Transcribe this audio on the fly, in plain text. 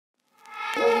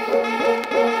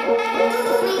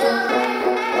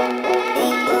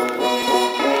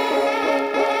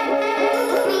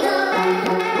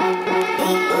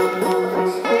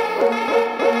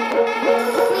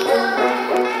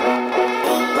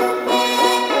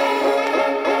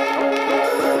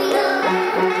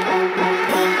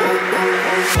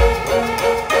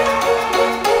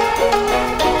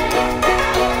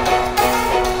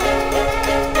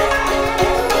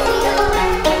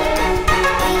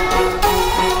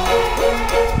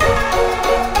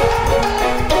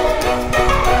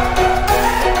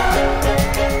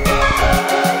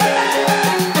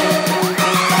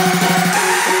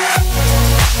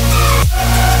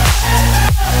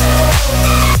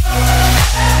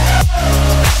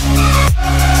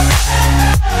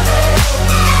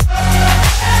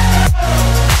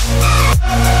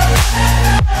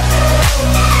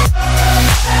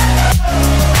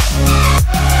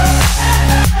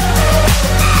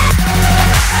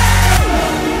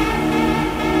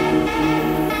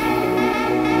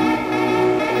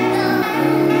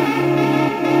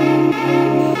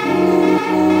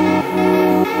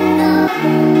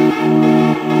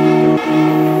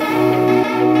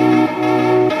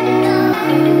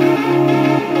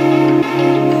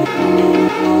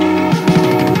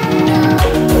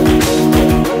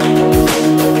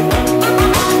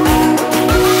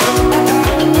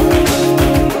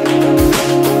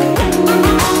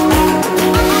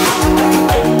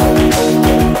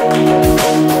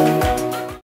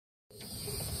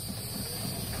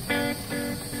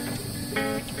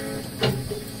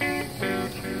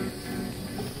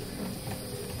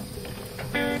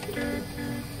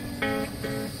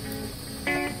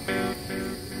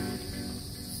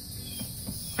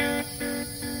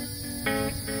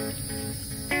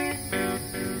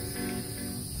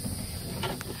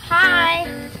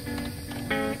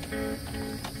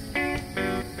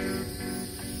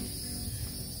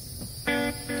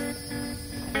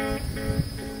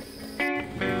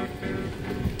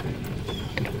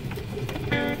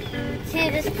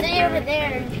3 over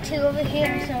there and 2 over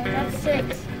here, so that's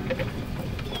 6.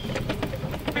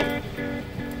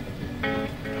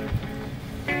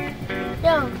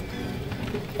 No.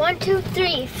 1, 2,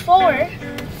 3, 4.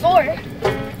 4.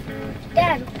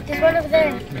 Dad, there's one over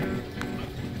there.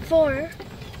 4,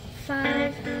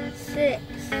 5, 6.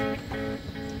 4,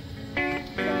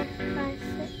 5,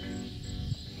 6.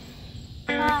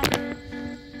 5.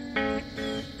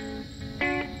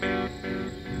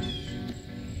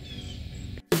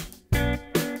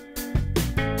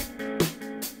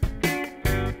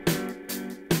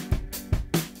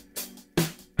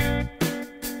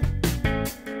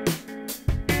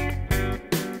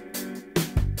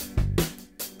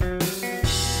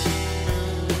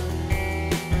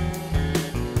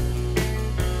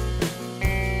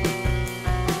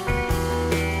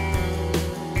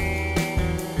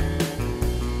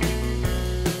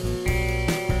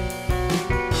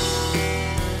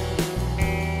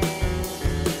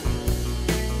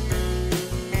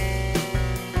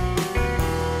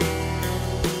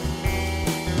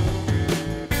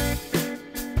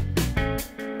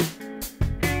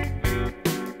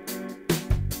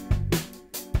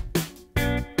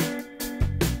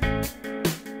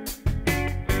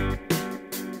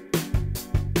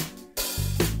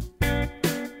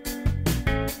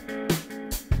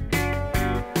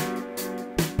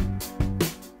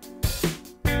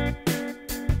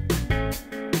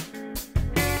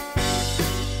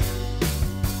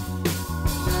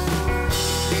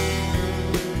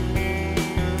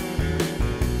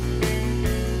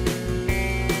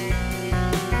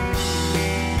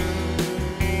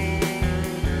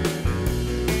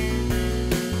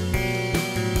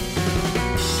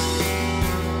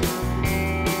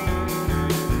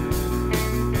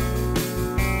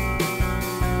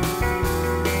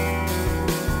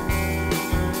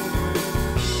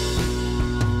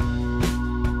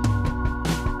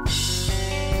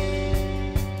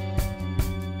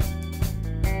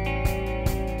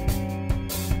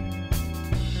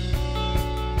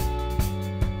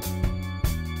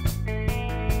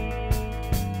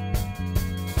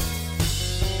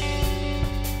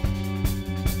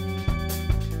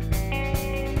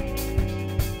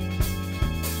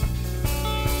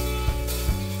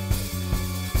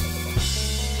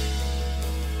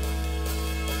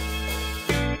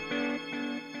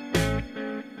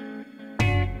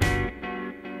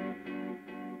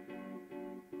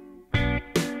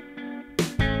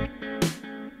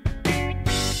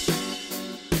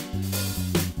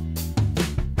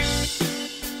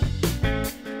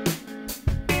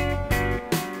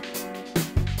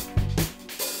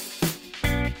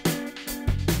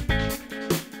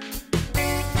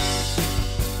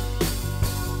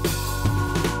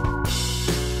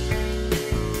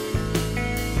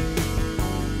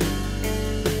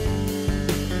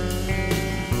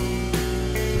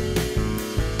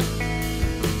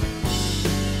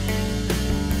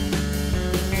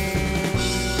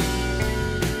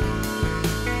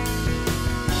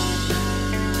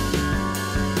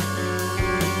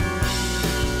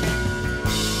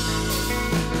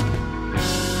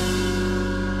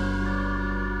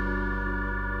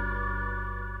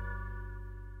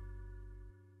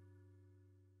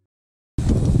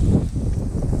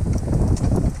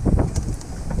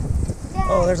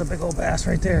 Oh, there's a big old bass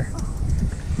right there.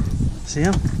 See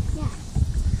him? Yeah.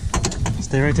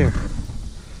 Stay right there.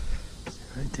 Stay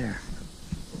right there.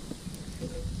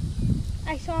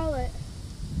 I saw it.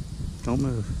 Don't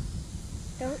move.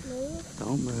 Don't move.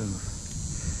 Don't move.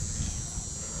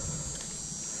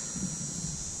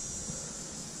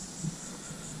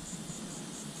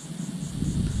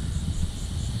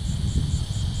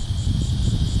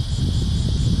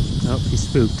 Oh, he's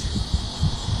spooked.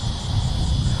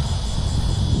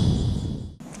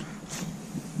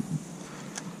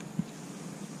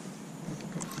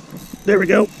 There we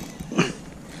go.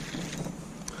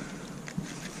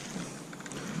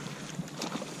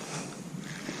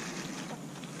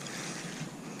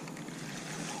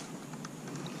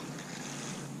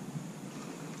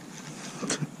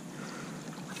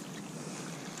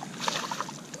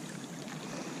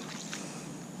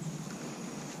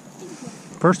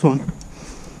 First one.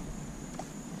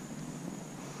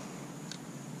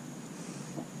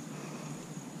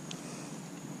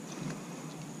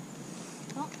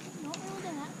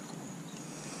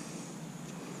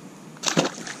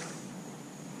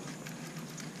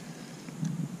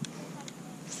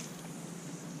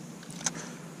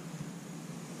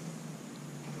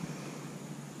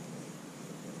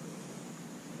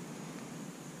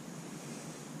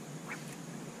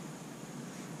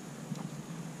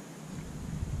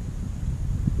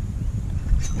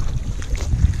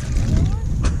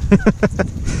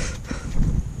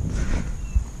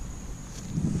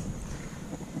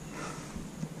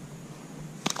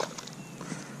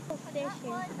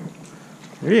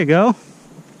 There you go.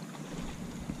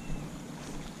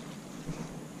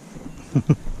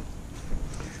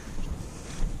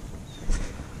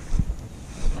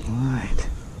 Alright.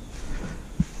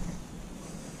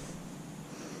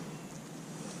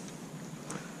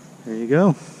 There you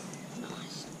go.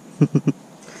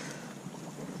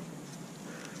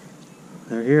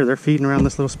 They're here, they're feeding around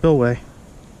this little spillway.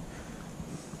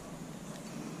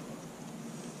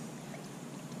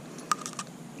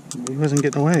 He wasn't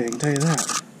getting away, I can tell you that.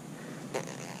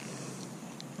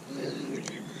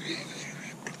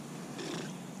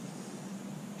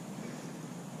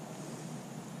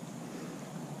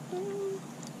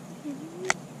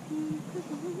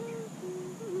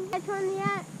 That's one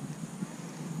yet.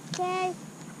 Okay.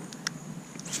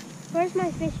 Where's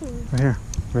my fishing? Right here.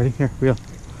 Ready? Here, reel.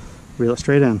 Reel it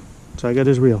straight in. So I got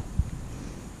his reel.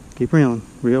 Keep reeling.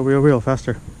 Reel, reel, reel,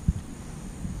 faster.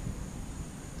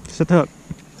 Set the hook.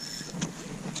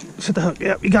 Set the hook.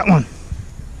 Yep, you got one.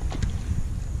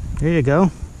 There you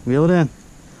go. Reel it in.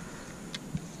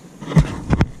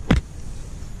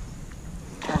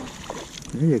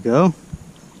 There you go.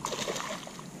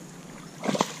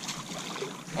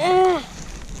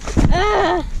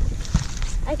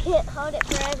 I can't hold it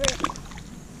forever.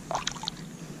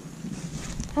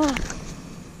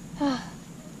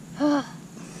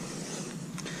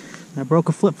 I broke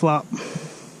a flip-flop.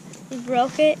 You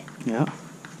broke it? Yeah.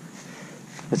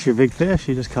 That's your big fish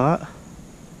you just caught.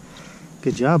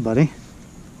 Good job, buddy.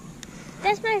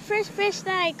 That's my first fish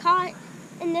that I caught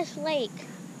in this lake.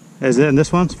 Is it in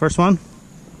this one? First one?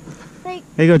 Like,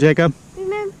 Here you go, Jacob.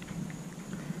 remember?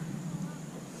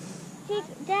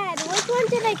 Dad, which one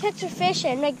did I catch a fish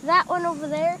in? Like that one over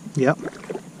there? Yep.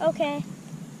 Okay.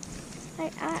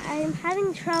 I'm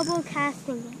having trouble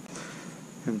casting it.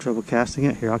 Having trouble casting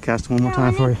it? Here, I'll cast it one more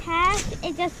time for you. When I cast,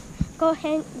 it just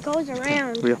goes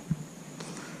around. Reel.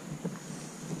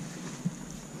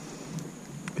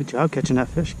 Good job catching that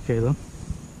fish, Caleb.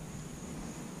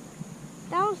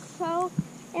 That was so...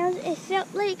 It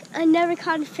felt like I never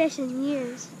caught a fish in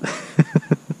years.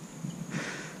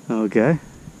 Okay.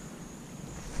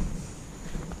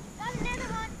 Got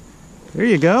another one. There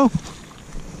you go.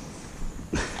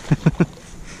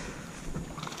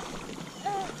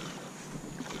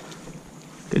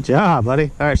 Good job,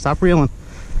 buddy. All right, stop reeling.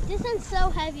 This one's so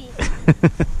heavy.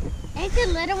 It's a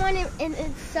little one and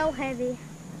it's so heavy.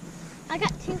 I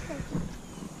got two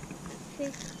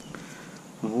fish.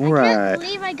 All I right. can't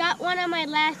believe I got one on my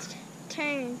last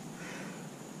turn.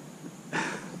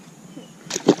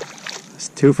 It's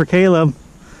two for Caleb.